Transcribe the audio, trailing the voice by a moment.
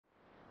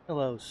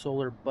Hello,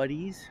 solar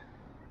buddies.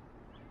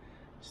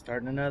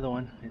 Starting another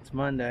one. It's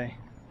Monday.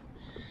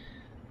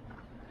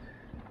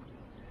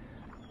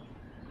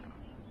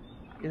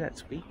 Hear that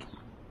squeak?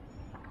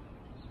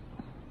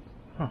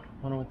 Huh,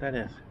 wonder what that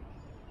is.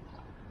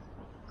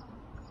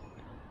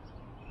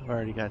 I've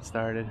already got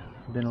started.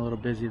 I've been a little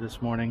busy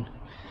this morning.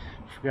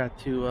 Forgot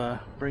to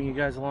bring you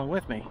guys along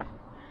with me.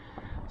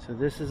 So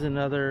this is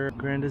another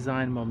Grand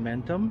Design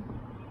Momentum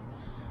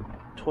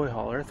toy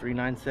hauler,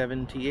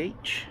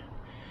 397TH.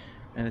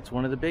 And it's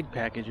one of the big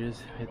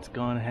packages. It's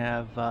going to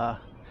have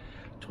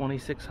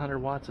 2,600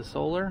 watts of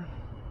solar,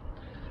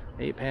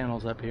 8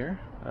 panels up here,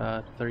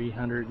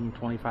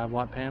 325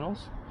 watt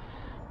panels.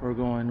 We're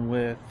going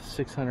with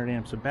 600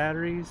 amps of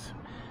batteries.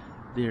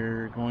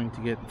 They're going to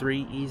get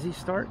 3 easy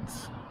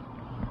starts,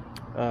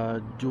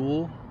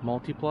 dual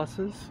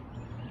multipluses,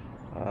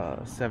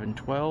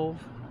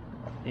 712,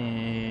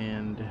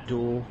 and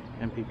dual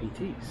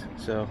MPPTs.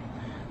 So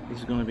this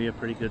is going to be a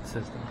pretty good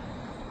system.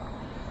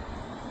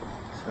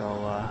 So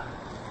I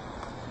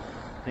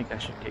think I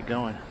should get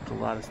going. It's a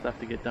lot of stuff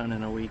to get done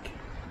in a week.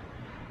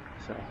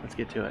 So let's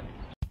get to it.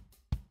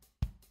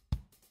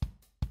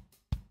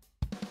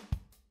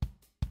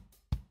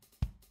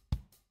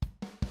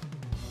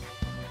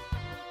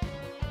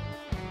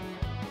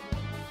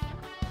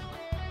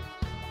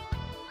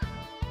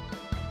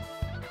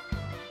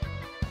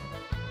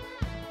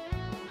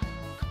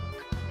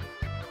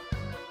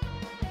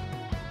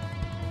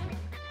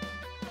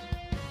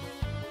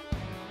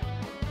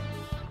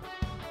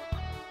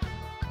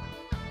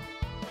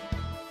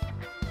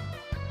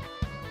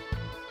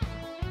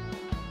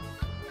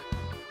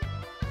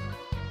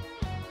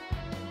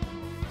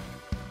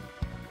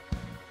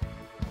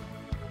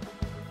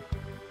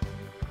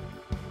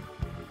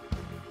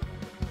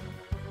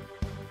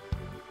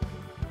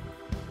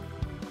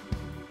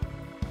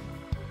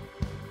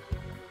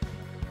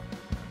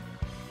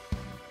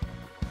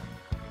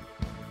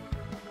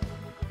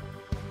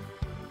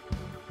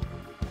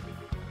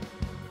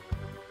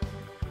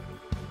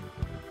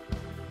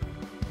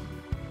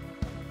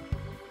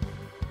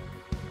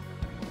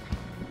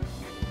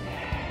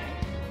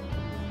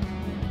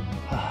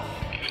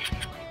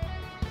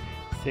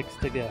 Six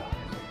to go.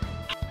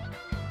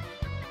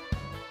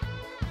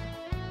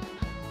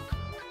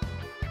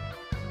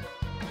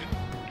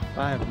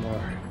 Five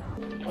more.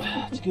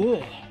 That's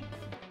good.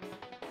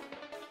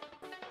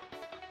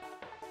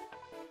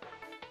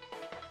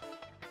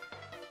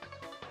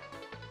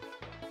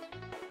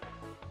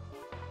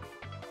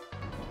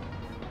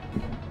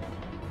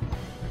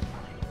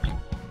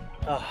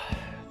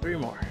 Three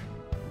more.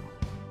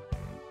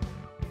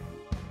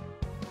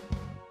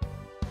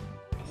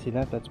 See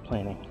that? That's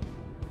planing.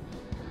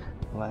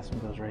 The last one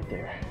goes right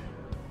there.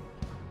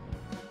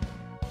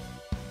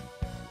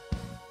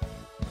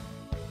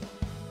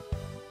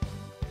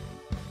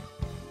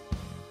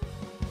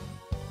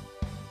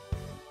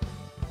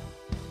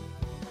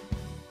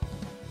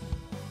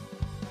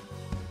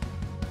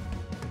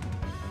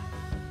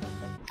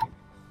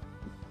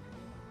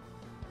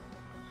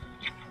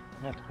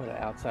 I have to put an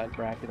outside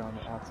bracket on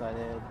the outside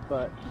edge,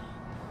 but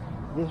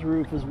this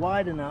roof is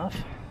wide enough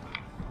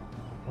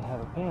to have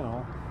a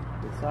panel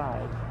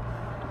beside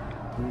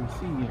the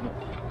AC unit,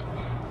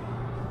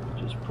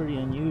 which is pretty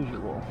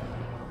unusual.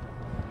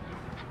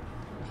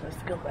 This has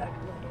to go back a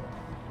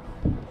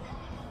little.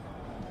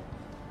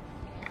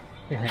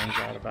 It hangs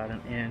out about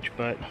an inch,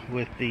 but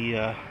with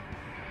the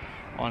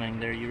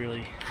awning there, you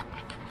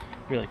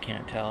really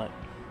can't tell it.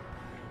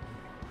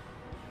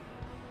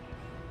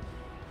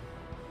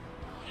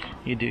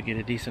 You do get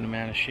a decent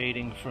amount of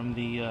shading from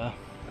the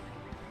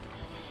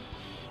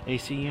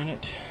AC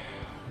unit,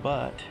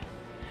 but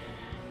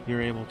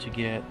you're able to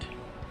get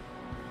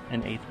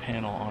an 8th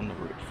panel on the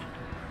roof.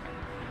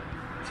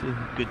 It's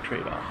a good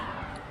trade-off.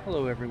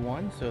 Hello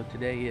everyone, so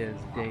today is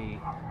day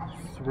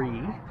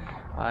 3.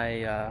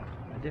 I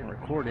didn't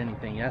record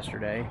anything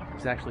yesterday.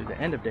 It's actually the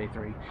end of day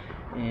 3,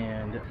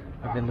 and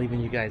I've been leaving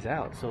you guys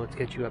out, so let's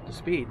get you up to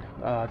speed.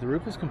 The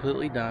roof is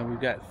completely done.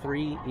 We've got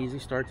 3 easy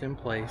starts in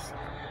place,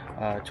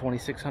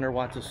 2,600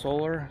 watts of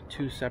solar,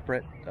 2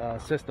 separate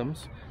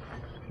systems.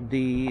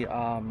 The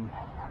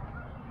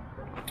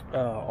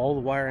all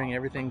the wiring,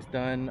 everything's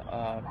done,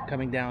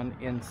 coming down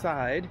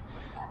inside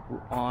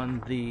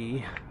on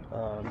the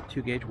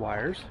 2-gauge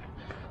wires,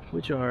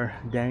 which are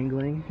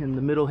dangling in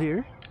the middle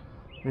here,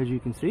 as you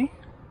can see.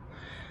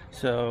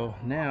 So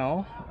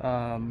now,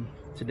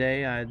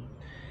 today I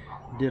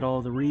did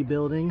all the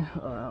rebuilding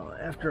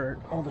after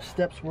all the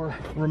steps were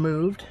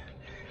removed,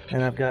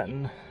 and I've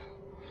gotten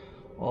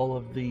all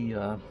of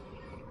the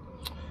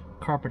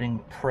carpeting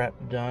prep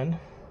done.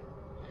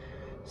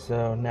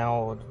 So now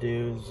all I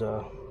do is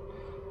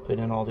put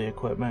in all the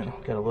equipment.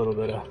 Got a little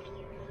bit of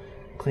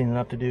cleaning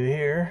up to do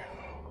here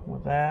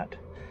with that.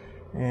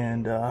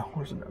 And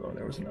where's another one?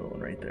 There was another one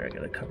right there. I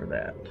gotta cover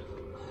that.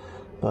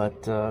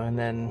 But and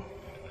then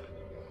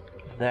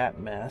that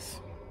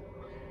mess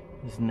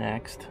is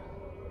next.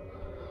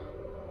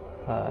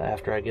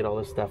 After I get all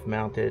this stuff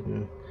mounted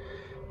and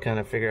kind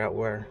of figure out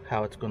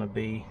how it's going to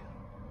be.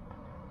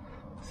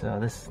 So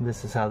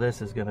this is how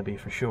this is going to be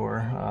for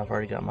sure. I've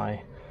already got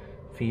my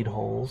feed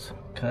holes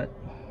cut,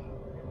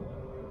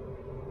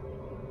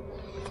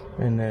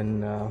 and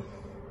then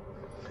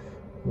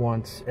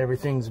once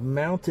everything's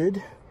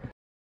mounted,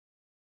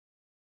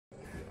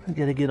 I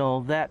got to get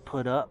all that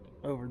put up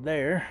over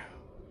there.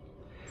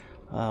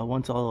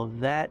 Once all of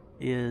that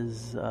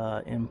is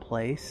in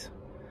place,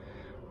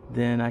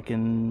 then I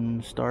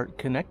can start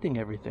connecting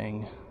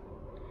everything.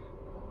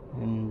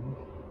 And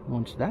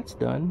once that's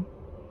done,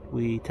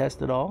 we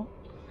test it all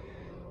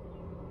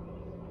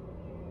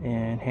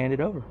and hand it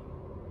over.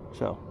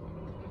 So,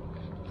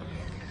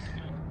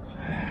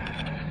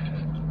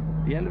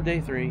 the end of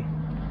day 3.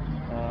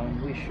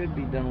 We should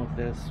be done with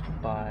this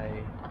by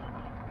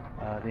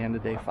the end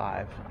of day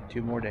 5.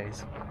 2 more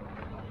days.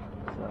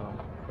 So,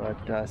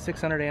 but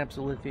 600 amps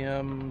of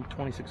lithium,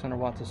 2600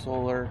 watts of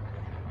solar,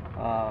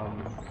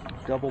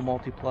 double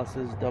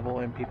multipluses, double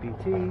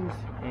MPPTs,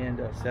 and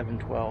a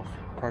 7/12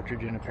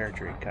 cartridge in a pear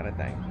tree kind of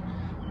thing.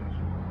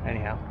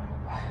 Anyhow,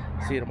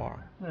 see you tomorrow.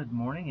 Good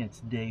morning,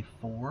 it's day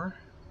 4.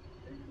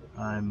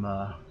 I'm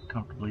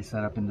comfortably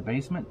set up in the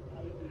basement,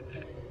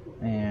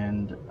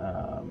 and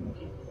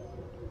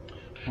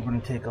we're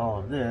going to take all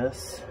of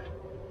this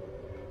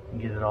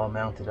and get it all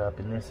mounted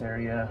up in this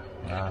area.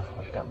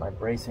 I've got my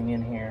bracing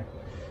in here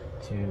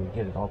to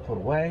get it all put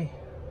away.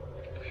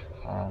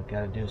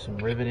 Got to do some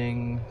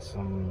riveting,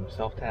 some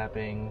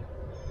self-tapping,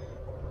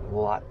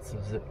 lots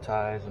of zip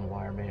ties and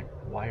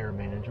wire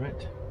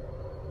management.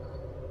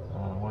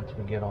 Once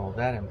we get all of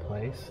that in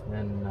place,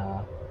 then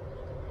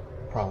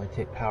probably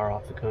take power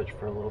off the coach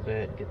for a little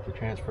bit, get the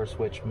transfer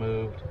switch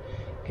moved,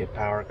 get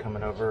power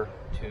coming over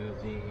to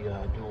the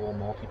dual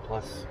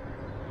Multiplus,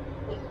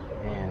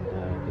 and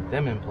get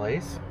them in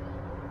place.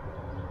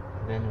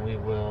 Then we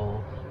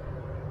will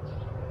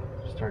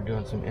start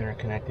doing some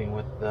interconnecting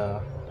with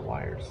the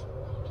wires.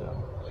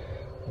 So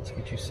let's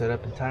get you set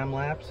up in time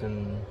lapse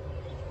and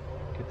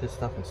get this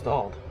stuff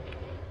installed.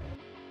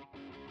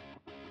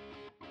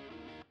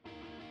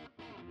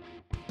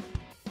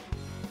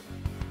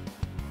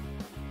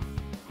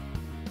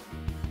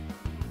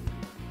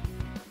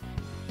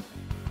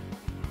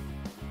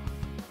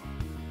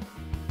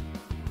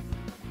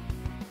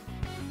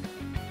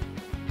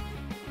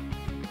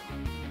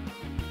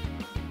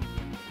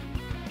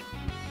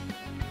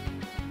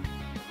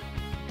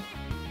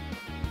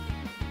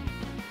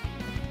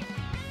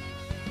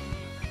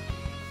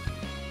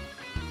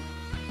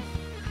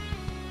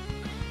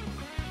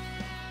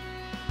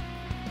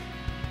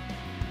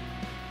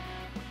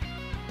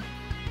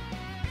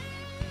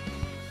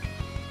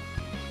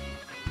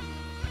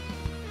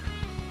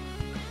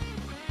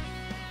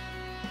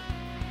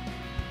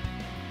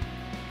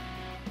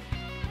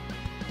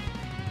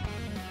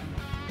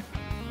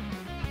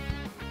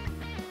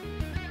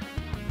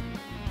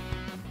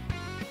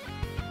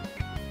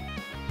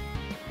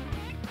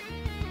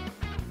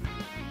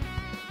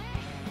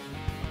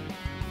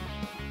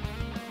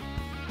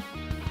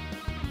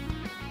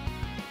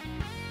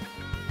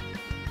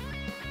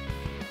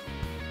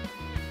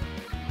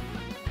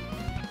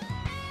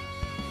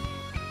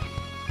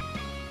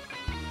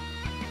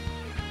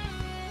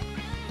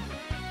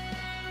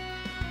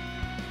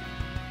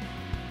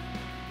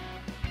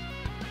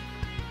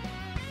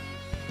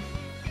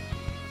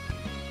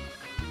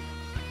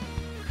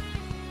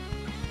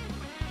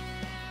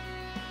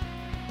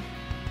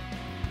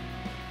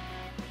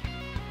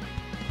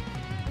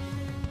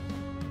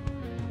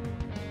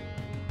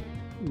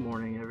 Good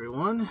morning,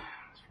 everyone.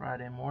 It's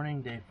Friday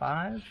morning, day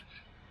 5.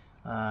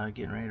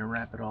 Getting ready to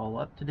wrap it all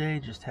up today.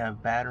 Just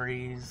have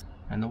batteries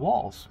and the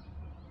walls.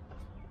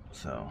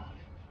 So,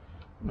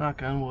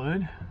 knock on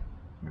wood.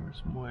 Here where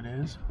some wood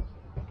is.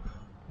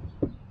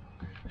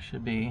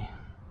 Should be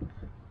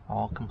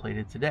all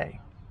completed today.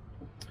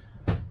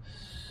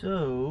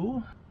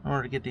 So, in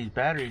order to get these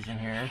batteries in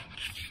here,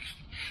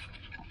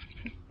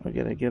 I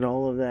gotta get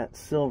all of that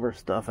silver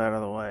stuff out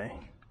of the way,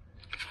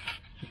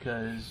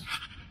 because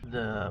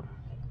the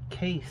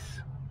case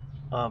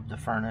of the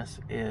furnace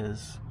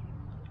is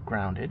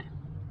grounded.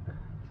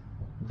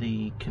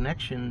 The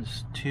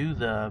connections to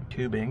the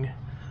tubing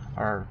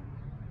are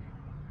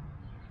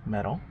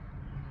metal,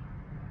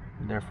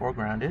 therefore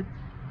grounded,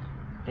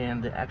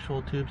 and the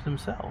actual tubes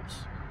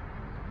themselves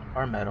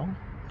are metal,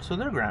 so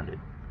they're grounded.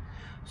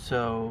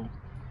 So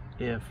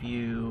if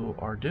you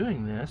are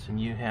doing this and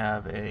you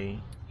have a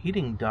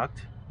heating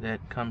duct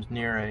that comes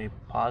near a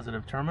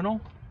positive terminal,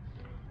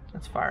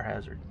 that's fire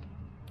hazard.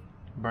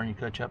 Burn your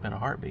coach up in a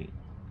heartbeat,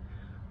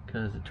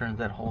 because it turns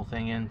that whole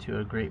thing into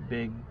a great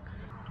big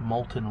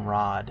molten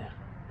rod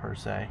per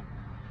se,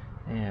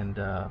 and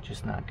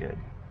just not good.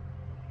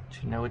 So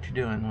you know what you're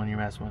doing when you're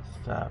messing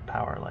with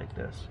power like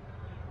this.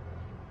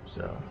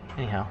 So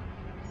anyhow,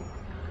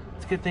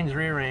 let's get things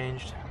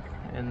rearranged,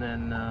 and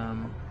then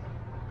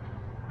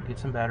get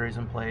some batteries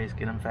in place,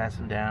 get them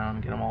fastened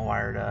down, get them all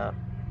wired up,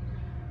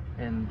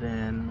 and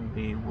then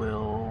we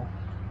will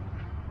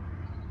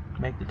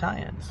make the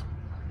tie-ins.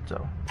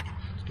 So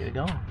let's get it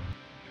going.